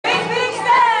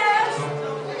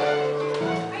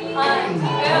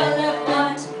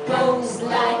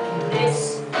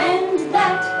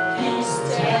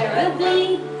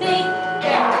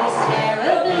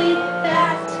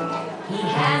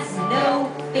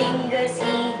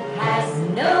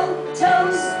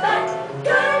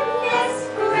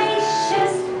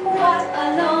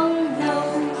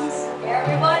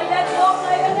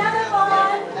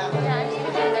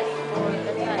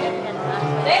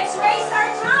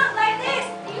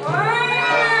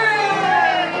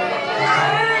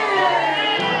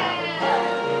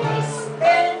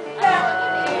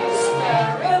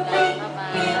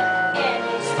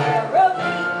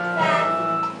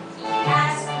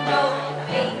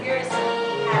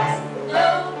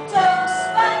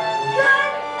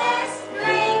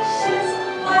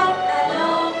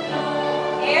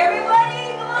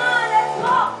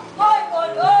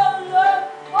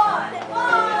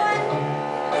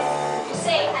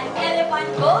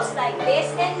elephant goes like this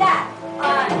and that.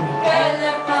 An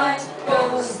elephant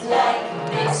goes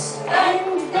like this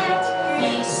and that.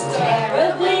 He's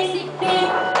terribly big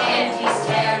and he's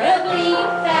terribly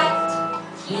fat.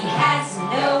 He has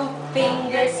no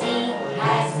fingers, he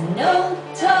has no